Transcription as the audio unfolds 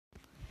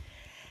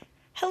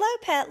Hello,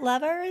 pet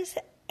lovers.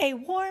 A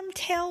warm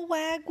tail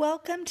wag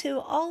welcome to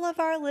all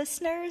of our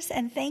listeners,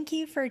 and thank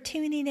you for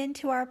tuning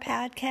into our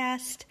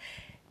podcast,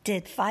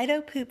 Did Fido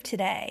Poop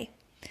Today?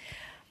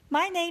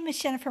 My name is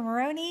Jennifer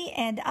Maroney,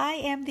 and I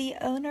am the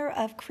owner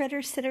of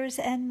Critter Sitters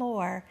and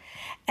More.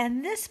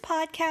 And this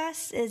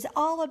podcast is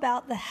all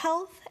about the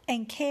health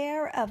and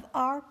care of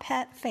our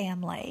pet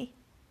family.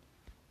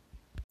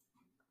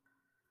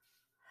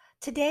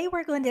 Today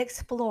we're going to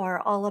explore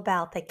all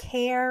about the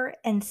care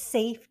and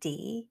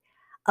safety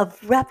of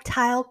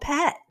reptile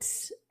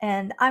pets.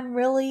 And I'm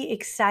really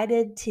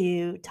excited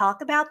to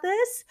talk about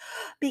this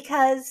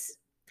because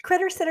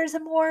Critter Sitters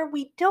and More,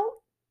 we don't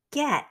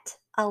get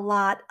a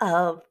lot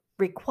of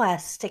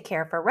requests to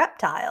care for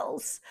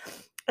reptiles.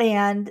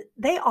 And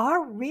they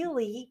are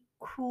really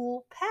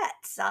cool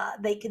pets.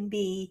 They can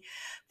be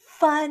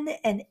fun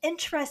and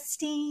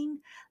interesting,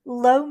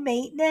 low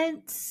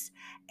maintenance,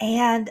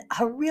 and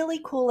a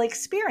really cool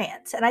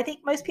experience. And I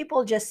think most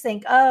people just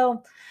think,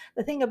 oh,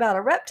 the thing about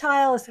a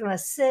reptile is they're going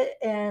to sit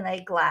in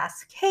a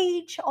glass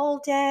cage all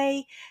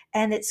day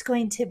and it's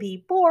going to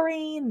be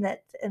boring,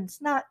 and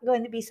it's not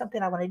going to be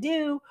something I want to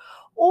do.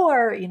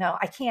 Or,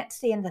 I can't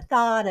stand the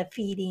thought of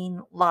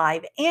feeding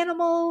live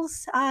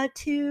animals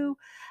to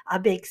a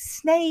big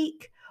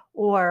snake,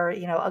 or,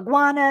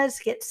 iguanas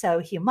get so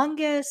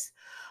humongous.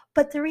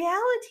 But the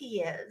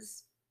reality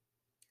is,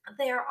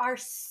 there are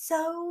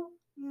so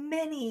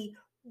many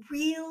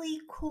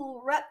really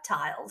cool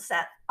reptiles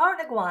that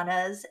aren't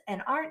iguanas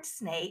and aren't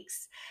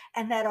snakes,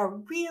 and that are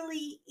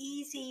really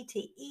easy to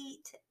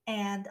eat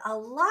and a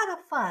lot of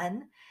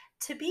fun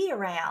to be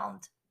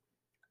around.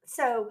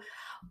 So,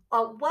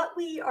 what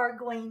we are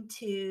going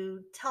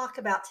to talk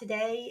about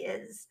today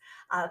is,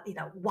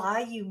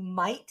 why you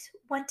might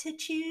want to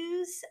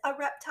choose a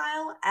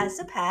reptile as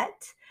a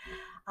pet,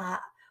 uh,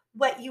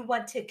 what you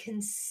want to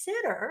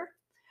consider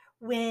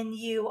when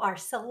you are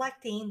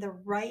selecting the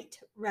right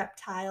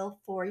reptile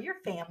for your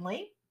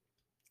family.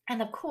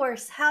 And of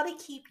course, how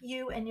to keep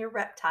you and your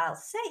reptile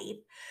safe,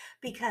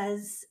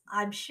 because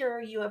I'm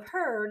sure you have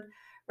heard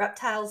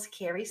reptiles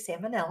carry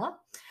salmonella,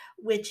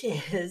 which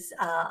is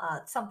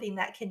something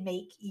that can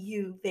make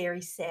you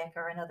very sick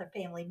or another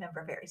family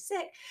member very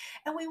sick.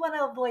 And we want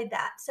to avoid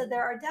that. So,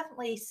 there are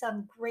definitely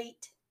some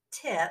great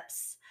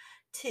tips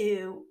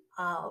to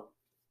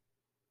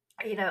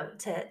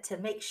to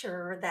make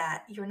sure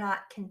that you're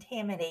not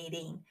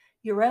contaminating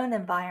your own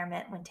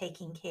environment when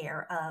taking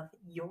care of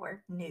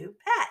your new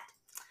pet.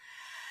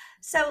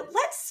 So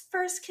let's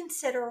first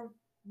consider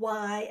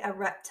why a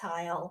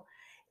reptile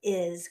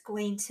is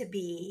going to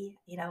be,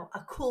 a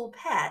cool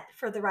pet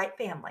for the right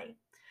family.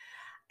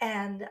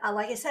 And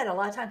like I said, a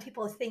lot of times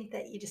people think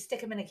that you just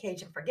stick them in a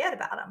cage and forget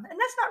about them. And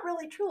that's not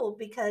really true,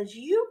 because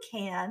you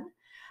can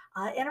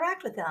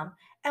interact with them.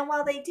 And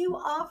while they do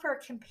offer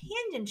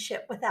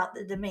companionship without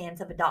the demands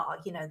of a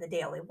dog, the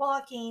daily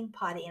walking,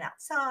 pottying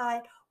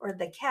outside, or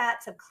the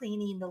cats of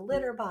cleaning the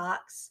litter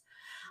box,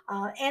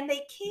 and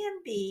they can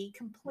be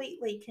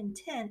completely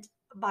content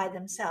by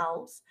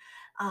themselves.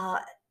 Uh,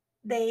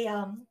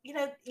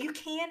 you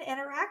can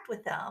interact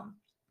with them.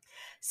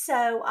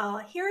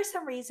 So, here are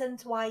some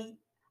reasons why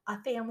a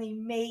family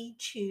may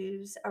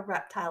choose a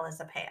reptile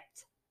as a pet.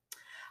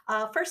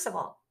 First of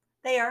all,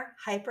 they are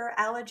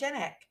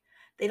hyperallergenic.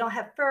 They don't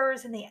have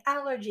furs and the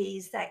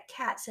allergies that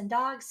cats and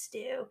dogs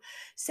do.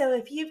 So,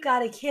 if you've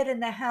got a kid in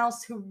the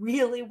house who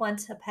really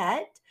wants a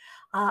pet,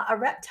 a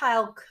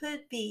reptile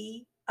could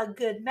be a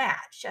good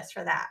match just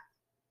for that.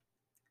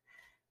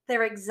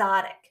 They're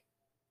exotic.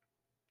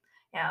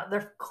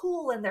 They're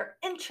cool and they're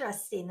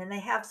interesting, and they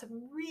have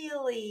some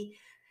really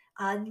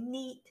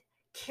neat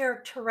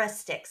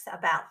characteristics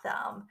about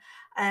them.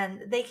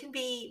 And they can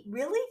be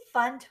really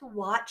fun to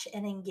watch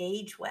and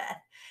engage with.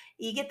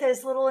 You get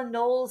those little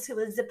anoles who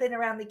are zipping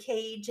around the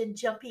cage and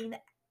jumping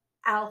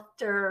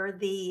after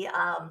the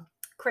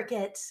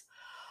crickets,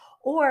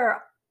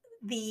 or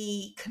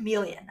the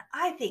chameleon.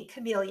 I think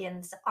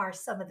chameleons are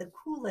some of the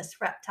coolest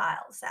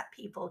reptiles that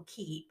people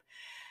keep.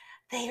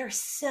 They are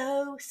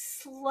so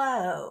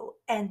slow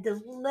and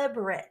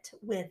deliberate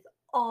with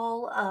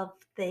all of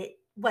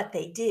what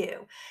they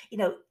do.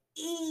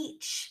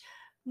 Each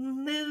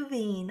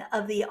moving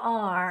of the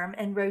arm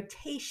and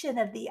rotation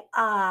of the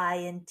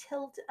eye and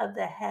tilt of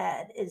the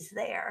head is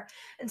there.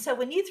 And so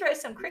when you throw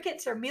some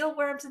crickets or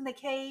mealworms in the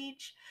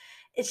cage,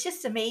 it's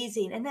just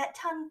amazing. And that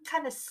tongue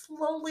kind of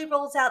slowly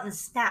rolls out and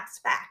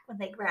snaps back when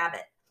they grab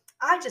it.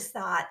 I just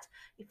thought,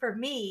 for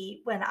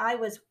me, when I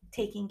was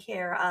taking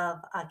care of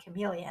a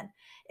chameleon,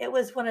 it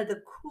was one of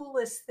the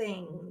coolest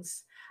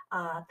things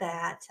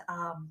that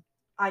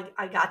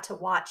I got to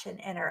watch and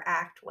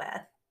interact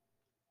with.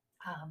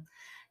 Um,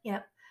 you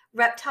know,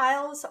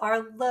 Reptiles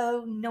are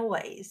low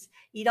noise.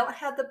 You don't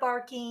have the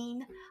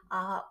barking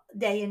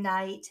day and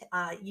night.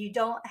 You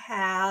don't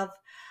have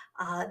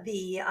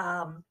the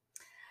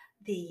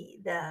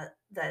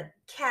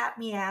cat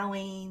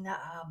meowing.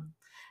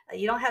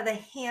 You don't have the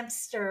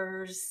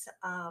hamsters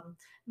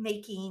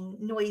making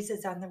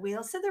noises on the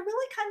wheel. So they're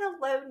really kind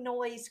of low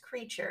noise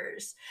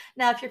creatures.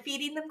 Now, if you're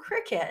feeding them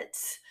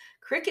crickets,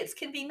 Crickets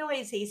can be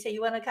noisy, so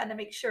you want to kind of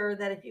make sure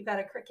that if you've got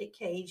a cricket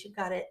cage, you've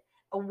got it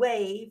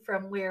away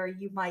from where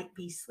you might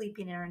be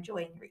sleeping or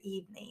enjoying your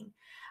evening.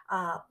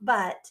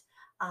 But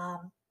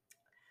um,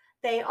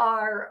 they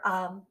are,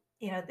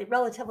 they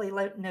relatively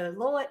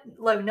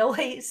low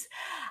noise.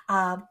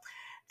 Um,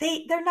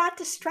 they're not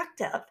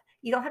destructive.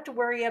 You don't have to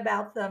worry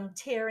about them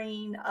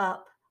tearing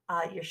up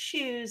your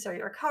shoes or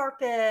your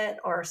carpet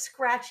or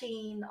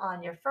scratching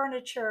on your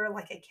furniture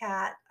like a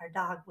cat or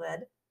dog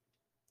would.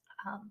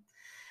 Um,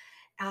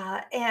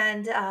 uh,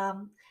 and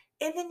um,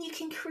 and then you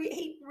can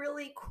create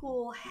really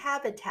cool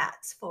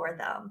habitats for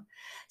them.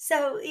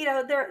 So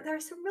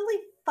there's some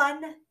really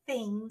fun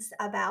things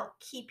about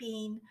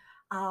keeping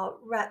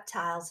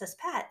reptiles as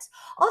pets.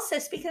 Also,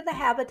 speaking of the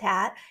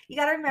habitat, you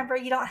got to remember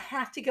you don't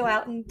have to go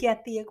out and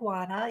get the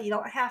iguana. You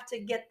don't have to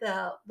get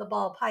the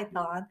ball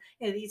python.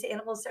 These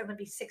animals are going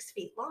to be 6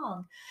 feet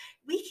long.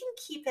 We can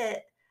keep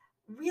it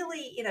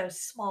really,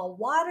 small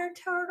water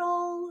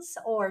turtles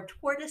or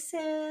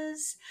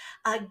tortoises,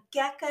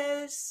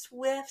 geckos,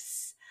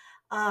 swifts,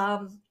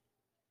 um,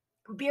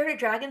 bearded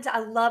dragons. I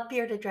love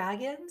bearded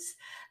dragons.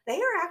 They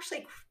are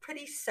actually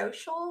pretty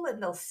social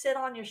and they'll sit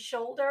on your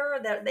shoulder.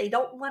 They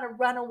don't want to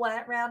run away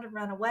around and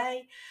run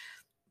away.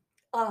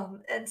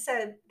 And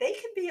so they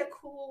can be a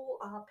cool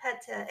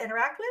pet to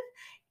interact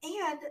with,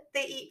 and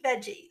they eat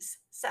veggies.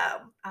 So,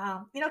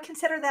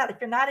 consider that. If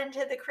you're not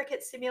into the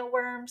crickets and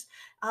mealworms,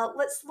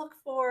 let's look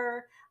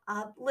for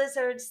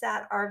lizards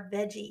that are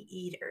veggie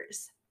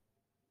eaters.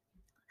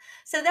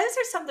 So, those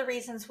are some of the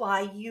reasons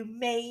why you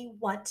may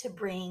want to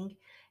bring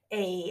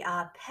a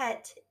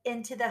pet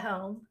into the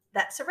home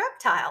that's a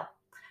reptile.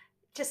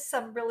 Just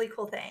some really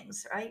cool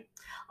things, right?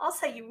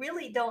 Also, you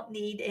really don't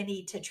need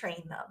any to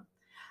train them.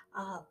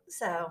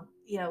 So,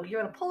 you're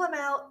going to pull them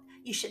out.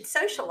 You should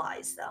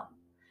socialize them,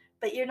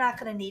 but you're not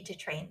going to need to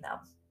train them.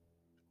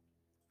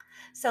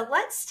 So,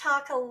 let's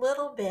talk a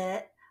little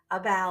bit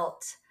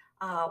about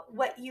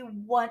what you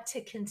want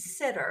to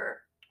consider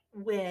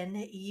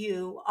when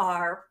you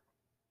are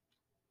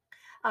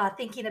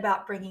thinking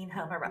about bringing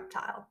home a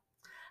reptile.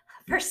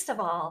 First of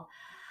all,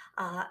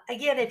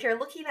 again, if you're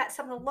looking at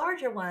some of the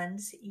larger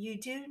ones, you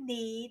do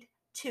need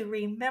to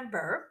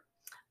remember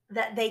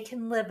that they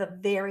can live a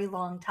very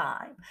long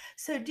time.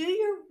 So do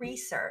your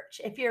research.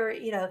 If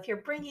you're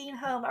bringing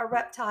home a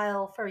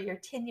reptile for your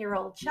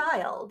 10-year-old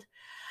child,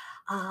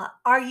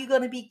 are you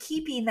going to be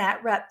keeping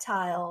that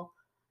reptile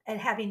and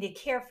having to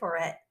care for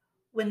it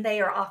when they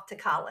are off to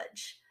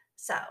college?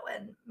 So,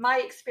 in my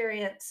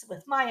experience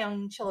with my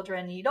own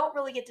children, you don't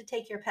really get to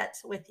take your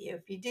pets with you.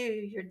 If you do,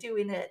 you're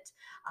doing it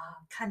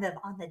kind of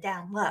on the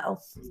down low.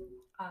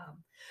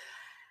 Um,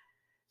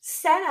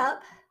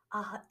 Setup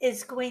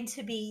is going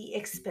to be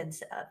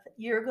expensive.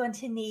 You're going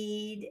to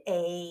need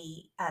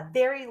a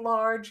very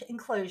large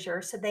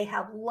enclosure so they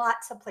have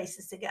lots of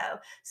places to go.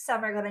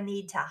 Some are going to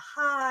need to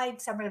hide,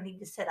 some are going to need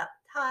to sit up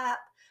top,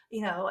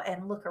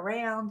 and look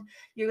around.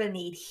 You're going to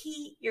need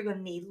heat, you're going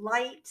to need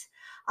light.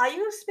 You're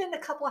going to spend a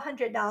couple of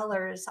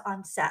 $100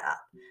 on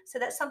setup. So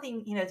that's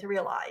something, to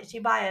realize.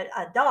 You buy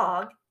a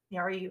dog,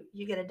 or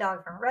you get a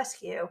dog from a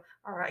rescue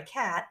or a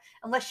cat,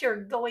 unless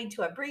you're going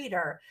to a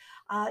breeder,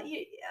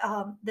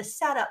 the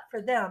setup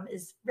for them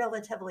is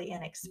relatively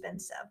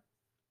inexpensive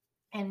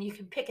and you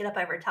can pick it up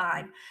over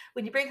time.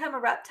 When you bring home a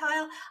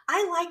reptile,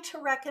 I like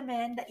to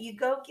recommend that you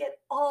go get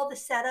all the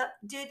setup,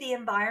 do the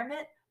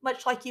environment,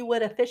 much like you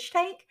would a fish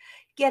tank,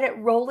 get it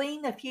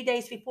rolling a few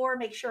days before,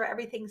 make sure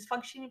everything's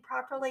functioning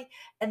properly,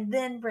 and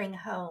then bring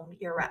home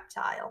your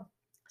reptile.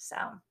 So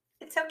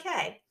it's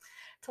okay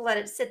to let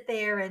it sit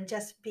there and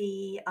just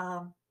be,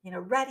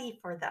 ready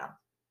for them.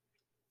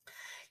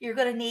 You're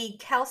going to need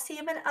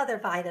calcium and other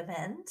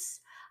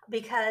vitamins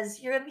because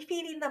you're going to be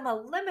feeding them a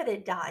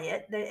limited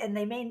diet and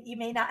you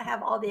may not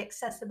have all the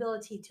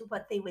accessibility to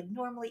what they would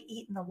normally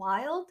eat in the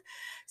wild.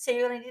 So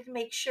you're going to need to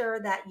make sure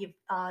that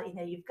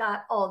you've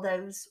got all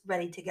those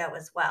ready to go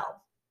as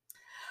well.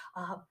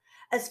 Um,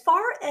 as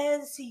far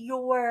as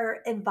your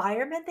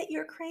environment that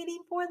you're creating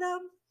for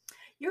them,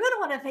 you're going to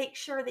want to make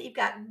sure that you've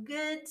got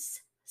good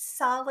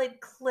solid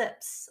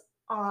clips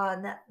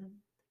on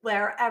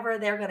wherever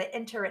they're going to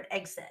enter and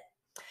exit.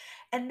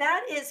 And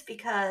that is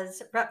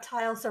because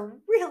reptiles are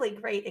really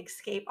great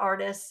escape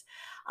artists.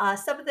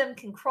 Some of them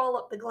can crawl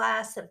up the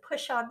glass and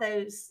push on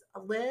those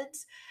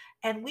lids.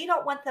 And we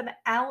don't want them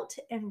out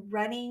and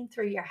running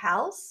through your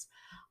house.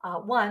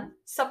 One,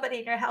 somebody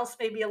in your house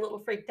may be a little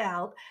freaked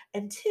out.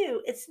 And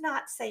two, it's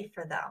not safe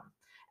for them.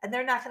 And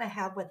they're not going to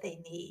have what they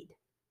need.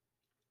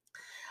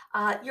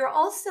 You're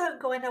also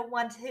going to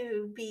want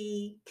to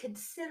be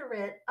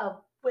considerate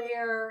of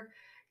where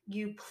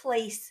you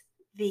place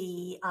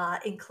the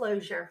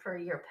enclosure for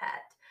your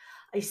pet.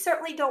 You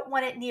certainly don't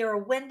want it near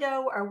a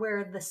window or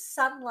where the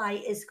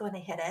sunlight is going to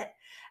hit it.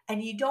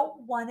 And you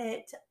don't want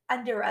it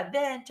under a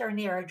vent or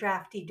near a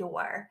drafty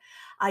door.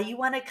 You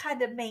want to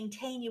kind of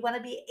you want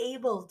to be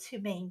able to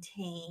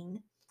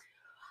maintain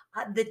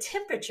the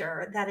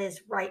temperature that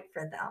is right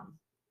for them.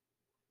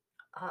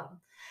 Um,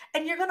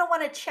 and you're going to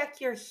want to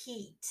check your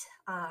heat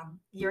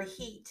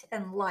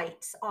and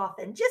lights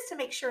often, just to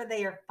make sure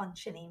they are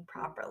functioning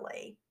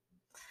properly.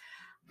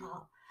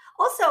 Uh,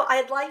 Also,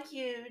 I'd like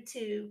you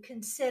to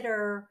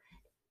consider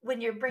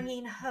when you're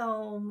bringing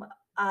home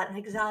an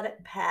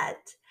exotic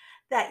pet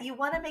that you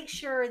want to make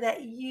sure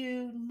that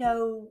you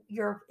know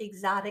your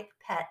exotic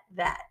pet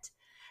vet,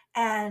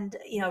 and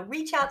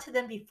reach out to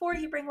them before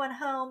you bring one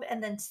home,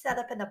 and then set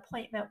up an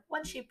appointment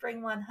once you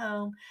bring one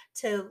home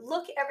to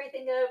look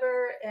everything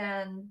over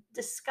and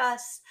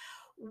discuss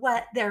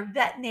what their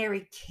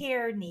veterinary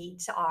care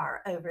needs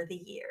are over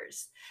the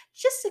years.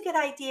 Just a good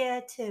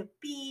idea to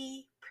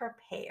be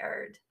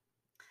prepared.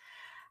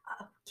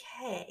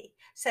 Okay,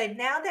 so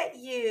now that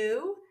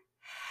you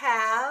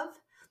have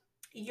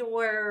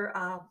your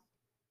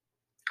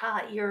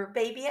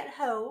baby at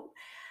home,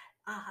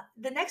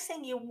 the next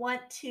thing you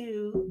want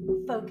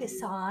to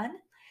focus on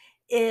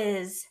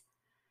is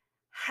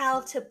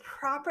how to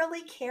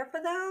properly care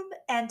for them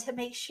and to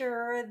make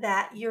sure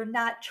that you're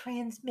not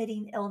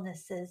transmitting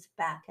illnesses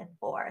back and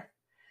forth.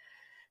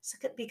 So,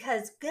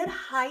 because good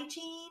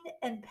hygiene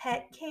and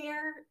pet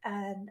care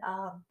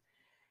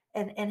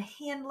and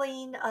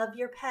handling of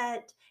your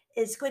pet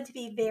is going to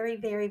be very,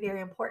 very, very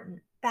important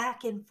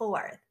back and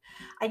forth.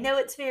 I know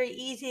it's very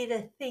easy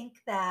to think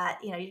that,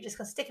 you're just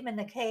going to stick them in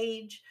the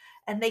cage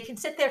and they can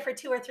sit there for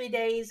 2 or 3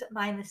 days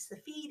minus the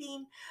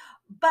feeding.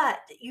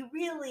 But you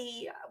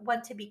really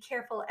want to be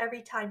careful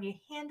every time you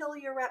handle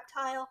your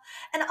reptile.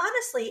 And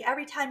honestly,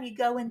 every time you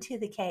go into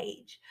the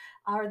cage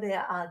or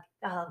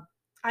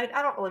I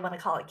don't really want to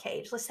call it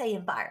cage. Let's say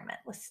environment.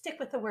 Let's stick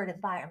with the word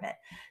environment.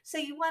 So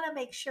you want to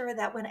make sure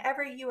that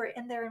whenever you are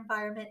in their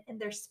environment, in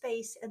their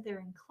space, in their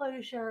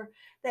enclosure,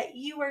 that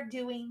you are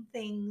doing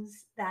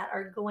things that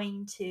are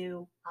going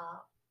to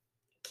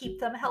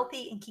keep them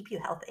healthy and keep you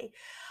healthy.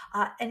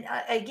 And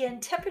again,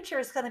 temperature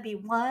is going to be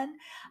one.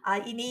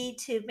 You need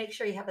to make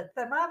sure you have a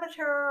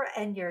thermometer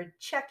and you're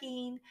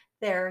checking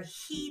their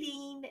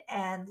heating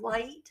and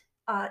light,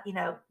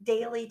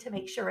 daily to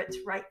make sure it's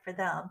right for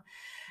them.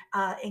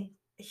 And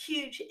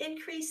huge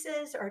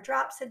increases or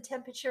drops in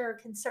temperature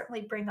can certainly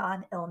bring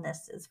on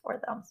illnesses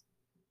for them.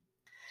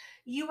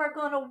 You are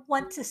going to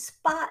want to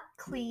spot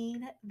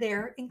clean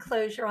their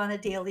enclosure on a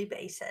daily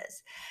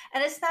basis.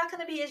 And it's not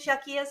going to be as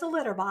yucky as a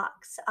litter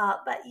box,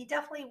 but you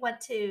definitely want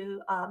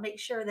to make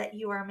sure that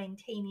you are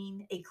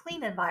maintaining a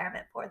clean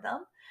environment for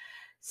them.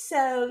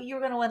 So you're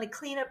going to want to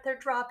clean up their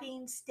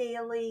droppings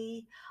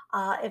daily.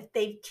 If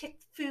they've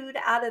kicked food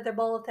out of their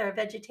bowl, if they're a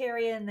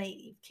vegetarian,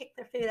 they kick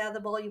their food out of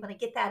the bowl, you want to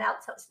get that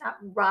out so it's not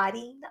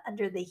rotting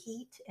under the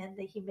heat and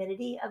the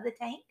humidity of the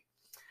tank.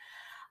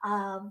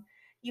 Um,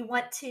 you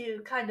want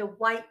to kind of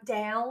wipe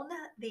down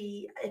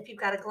if you've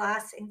got a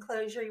glass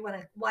enclosure, you want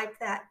to wipe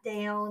that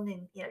down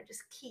and,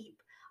 just keep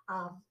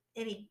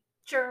any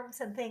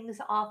germs and things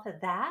off of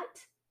that.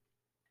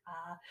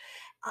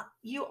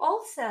 You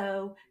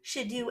also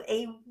should do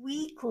a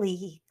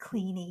weekly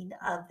cleaning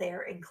of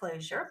their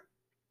enclosure,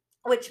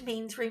 which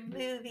means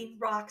removing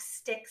rocks,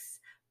 sticks,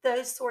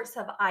 those sorts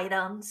of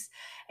items,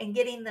 and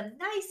getting them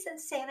nice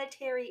and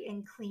sanitary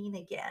and clean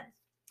again.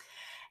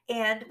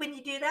 And when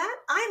you do that,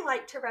 I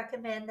like to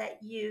recommend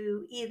that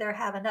you either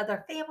have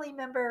another family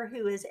member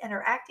who is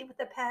interacting with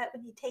the pet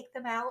when you take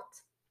them out,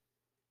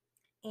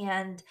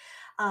 and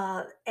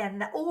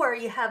or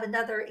you have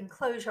another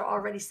enclosure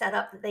already set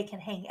up that they can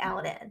hang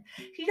out in.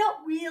 You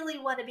don't really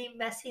want to be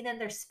messing in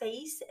their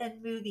space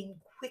and moving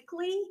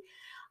quickly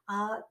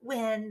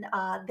when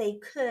they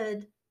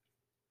could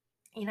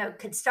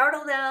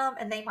startle them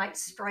and they might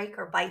strike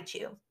or bite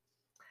you.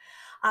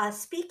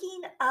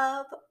 Speaking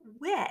of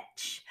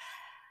which,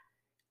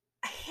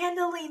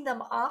 handling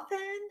them often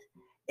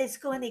is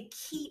going to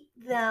keep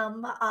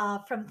them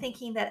from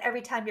thinking that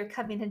every time you're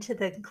coming into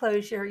the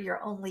enclosure,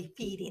 you're only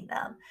feeding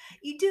them.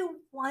 You do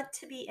want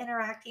to be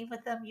interacting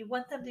with them. You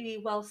want them to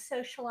be well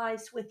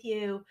socialized with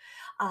you.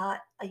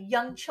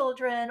 Young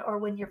children, or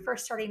when you're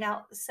first starting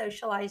out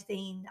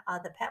socializing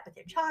the pet with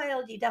your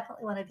child, you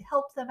definitely want to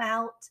help them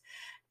out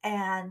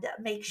and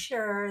make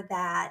sure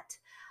that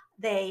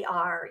they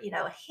are,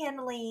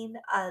 handling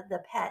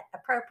the pet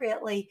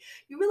appropriately.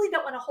 You really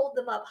don't want to hold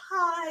them up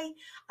high.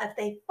 If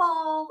they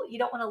fall, you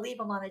don't want to leave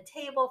them on a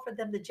table for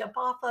them to jump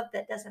off of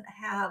that doesn't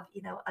have,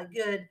 a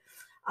good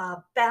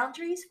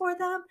boundaries for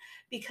them,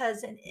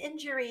 because an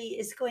injury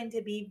is going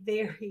to be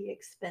very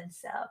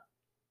expensive.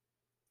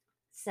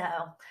 So,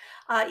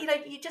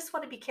 you just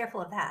want to be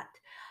careful of that.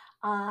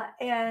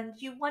 And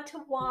you want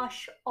to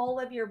wash all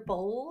of your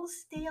bowls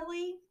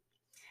daily,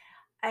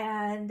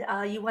 and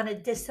you want to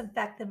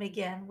disinfect them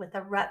again with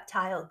a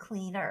reptile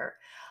cleaner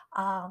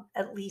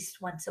at least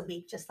once a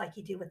week, just like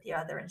you do with the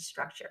other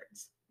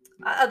structures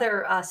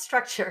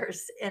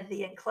in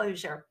the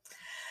enclosure.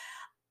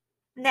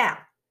 Now,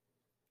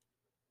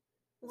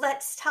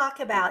 let's talk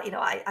about,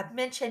 I've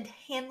mentioned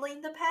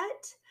handling the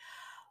pet.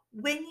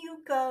 When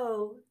you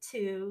go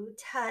to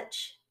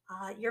touch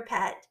your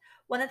pet,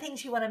 one of the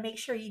things you want to make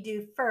sure you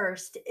do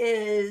first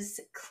is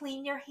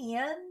clean your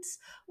hands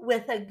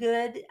with a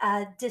good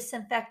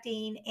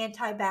disinfecting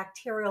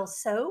antibacterial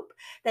soap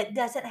that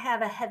doesn't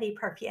have a heavy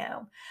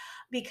perfume.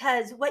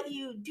 Because what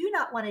you do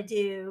not want to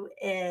do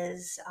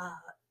is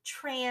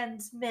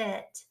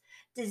transmit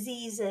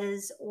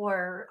diseases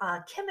or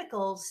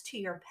chemicals to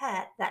your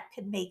pet that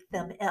could make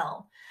them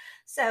ill.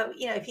 So,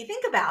 if you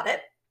think about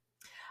it,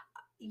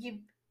 you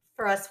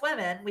for us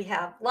women, we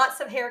have lots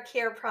of hair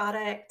care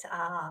product,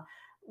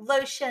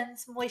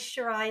 lotions,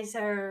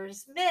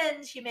 moisturizers.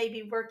 Men's, you may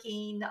be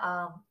working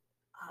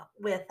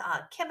with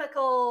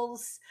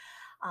chemicals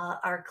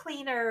or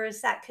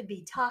cleaners that could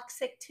be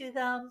toxic to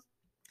them.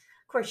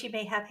 Of course, you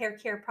may have hair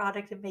care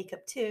product and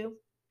makeup too.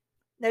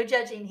 No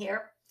judging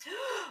here.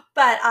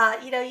 But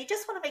you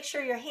just want to make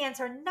sure your hands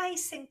are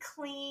nice and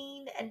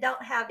clean and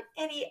don't have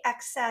any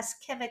excess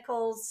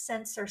chemicals,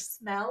 scents, or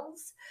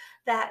smells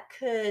that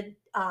could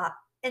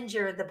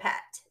injure the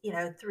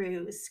pet,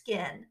 through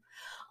skin.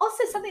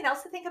 Also, something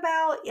else to think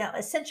about,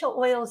 essential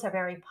oils are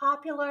very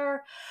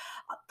popular.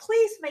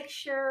 Please make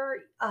sure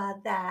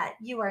that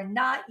you are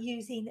not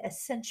using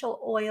essential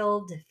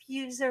oil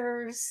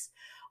diffusers.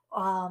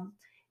 Um,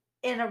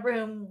 in a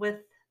room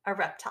with a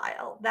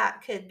reptile.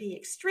 That could be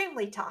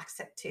extremely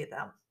toxic to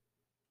them.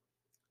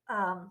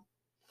 Um,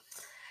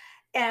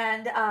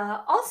 and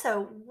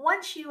also,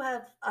 once you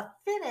have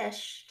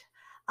finished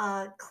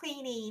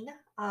cleaning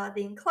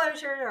the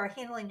enclosure or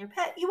handling your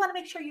pet, you want to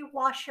make sure you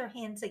wash your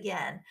hands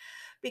again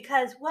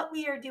because what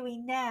we are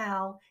doing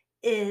now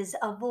is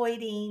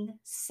avoiding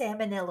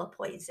salmonella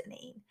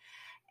poisoning.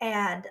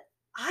 And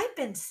I've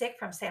been sick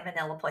from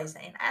salmonella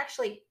poisoning. I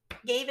actually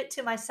gave it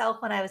to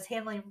myself when I was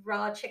handling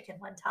raw chicken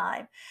one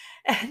time.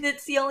 And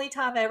it's the only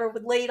time I ever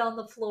would lay it on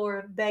the floor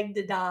and beg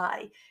to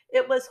die.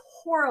 It was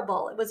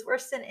horrible. It was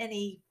worse than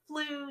any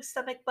flu,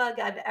 stomach bug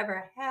I've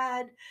ever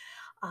had.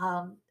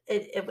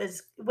 It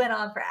was went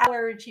on for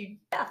hours. You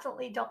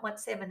definitely don't want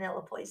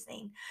salmonella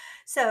poisoning.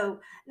 So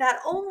not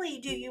only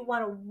do you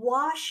want to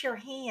wash your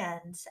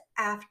hands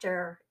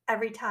after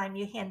every time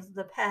you handle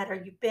the pet or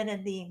you've been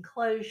in the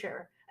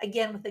enclosure,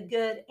 again with a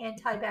good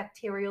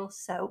antibacterial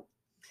soap.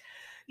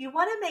 You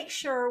want to make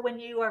sure when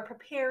you are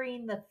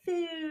preparing the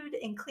food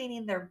and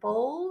cleaning their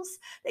bowls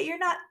that you're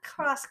not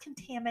cross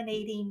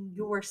contaminating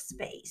your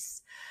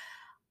space.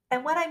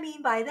 And what I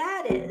mean by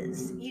that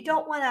is you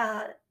don't want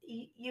to,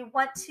 you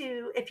want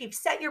to, if you've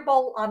set your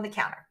bowl on the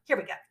counter, here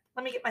we go.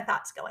 Let me get my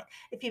thoughts going.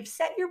 If you've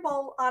set your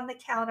bowl on the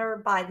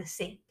counter by the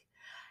sink,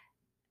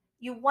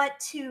 you want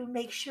to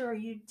make sure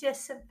you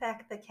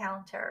disinfect the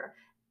counter.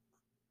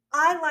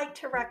 I like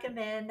to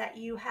recommend that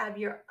you have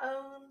your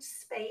own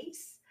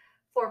space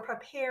for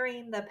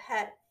preparing the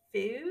pet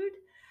food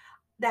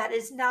that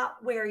is not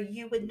where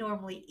you would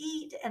normally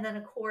eat. And then,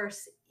 of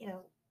course,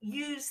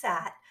 use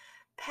that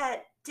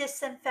pet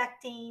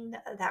disinfecting,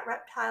 that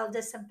reptile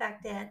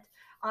disinfectant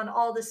on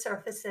all the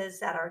surfaces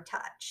that are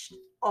touched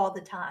all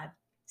the time.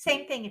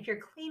 Same thing if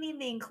you're cleaning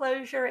the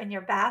enclosure in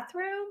your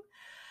bathroom,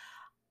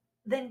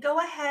 then go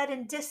ahead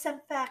and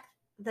disinfect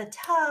the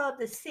tub,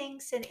 the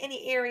sinks, and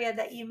any area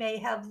that you may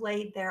have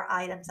laid their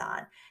items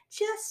on,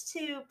 just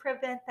to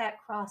prevent that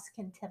cross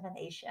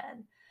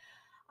contamination.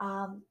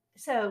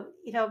 So,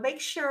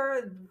 make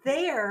sure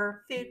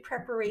their food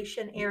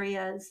preparation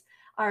areas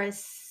are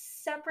as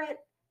separate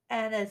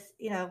and as,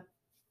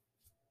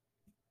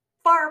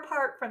 far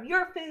apart from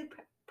your food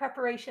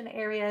preparation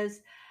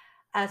areas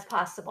as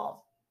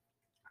possible.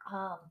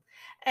 Um,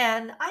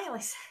 and I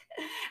always,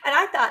 and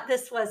I thought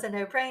this was a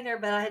no brainer,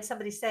 but I had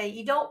somebody say,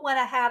 you don't want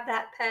to have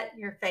that pet in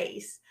your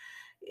face.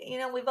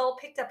 We've all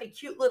picked up a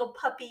cute little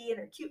puppy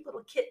and a cute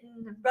little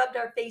kitten and rubbed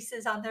our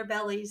faces on their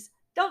bellies.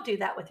 Don't do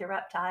that with your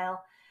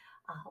reptile.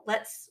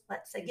 Let's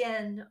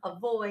again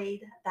avoid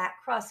that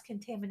cross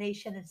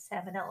contamination and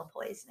salmonella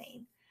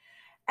poisoning.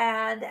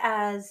 And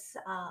as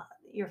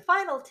your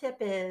final tip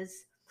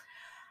is,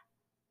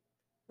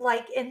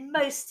 like in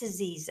most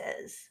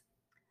diseases,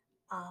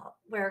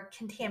 where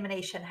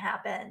contamination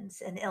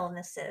happens and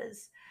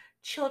illnesses.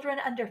 Children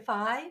under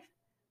 5,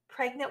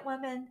 pregnant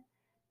women,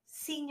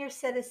 senior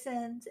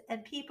citizens,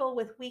 and people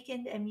with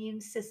weakened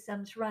immune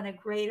systems run a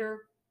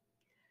greater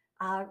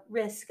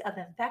risk of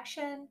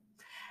infection.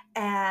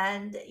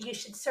 And you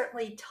should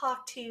certainly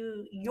talk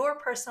to your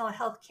personal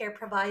health care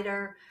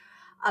provider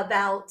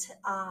about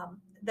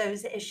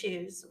those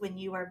issues when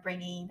you are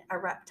bringing a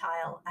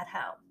reptile at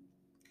home.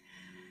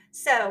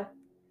 So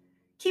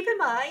keep in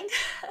mind,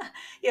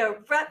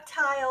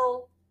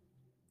 reptile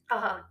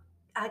uh,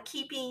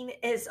 keeping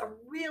is a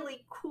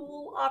really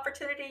cool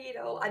opportunity.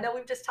 I know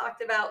we've just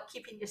talked about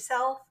keeping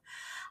yourself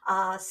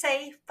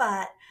safe,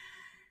 but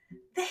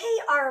they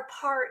are a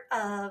part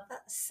of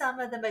some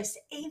of the most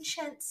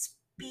ancient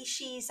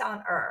species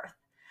on Earth.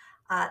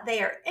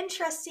 They are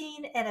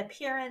interesting in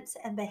appearance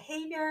and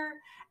behavior,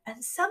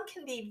 and some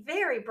can be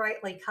very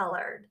brightly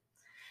colored.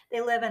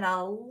 They live in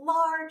a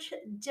large,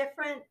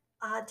 different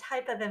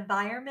type of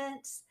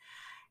environments,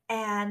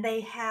 and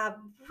they have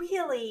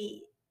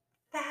really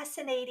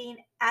fascinating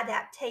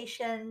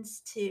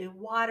adaptations to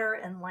water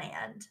and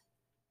land.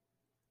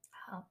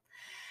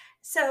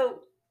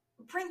 So,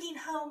 bringing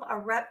home a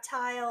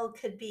reptile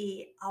could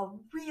be a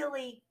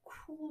really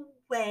cool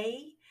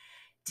way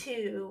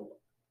to,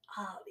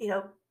 uh, you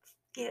know,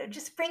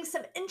 just bring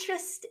some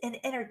interest and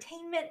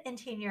entertainment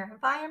into your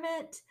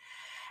environment.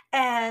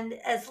 And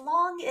as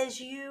long as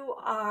you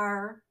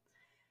are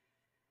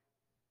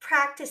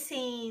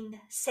practicing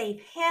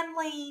safe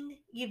handling,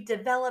 you've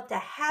developed a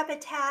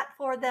habitat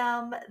for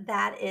them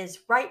that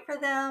is right for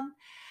them,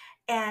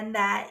 and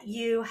that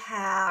you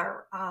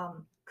are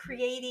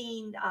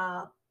creating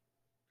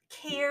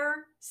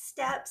care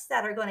steps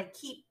that are going to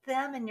keep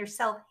them and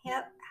yourself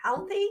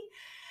healthy,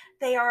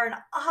 they are an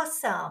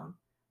awesome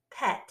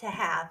pet to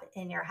have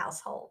in your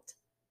household.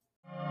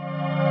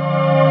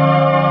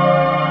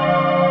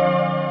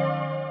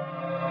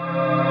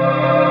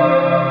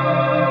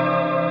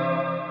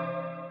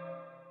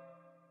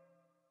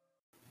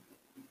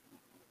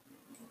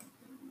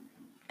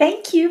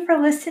 Thank you for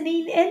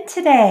listening in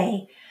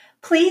today.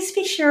 Please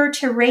be sure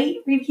to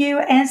rate, review,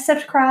 and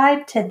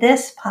subscribe to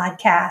this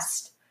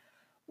podcast.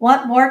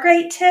 Want more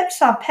great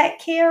tips on pet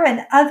care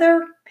and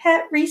other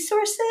pet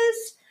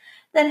resources?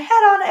 Then head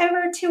on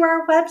over to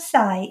our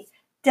website,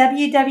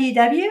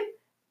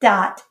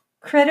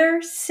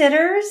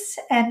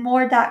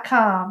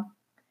 www.crittersittersandmore.com.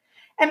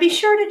 And be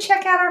sure to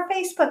check out our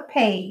Facebook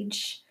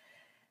page,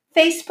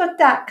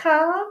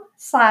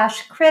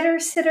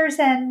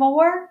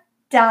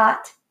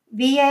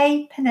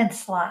 facebook.com/crittersittersandmore.va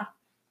Peninsula.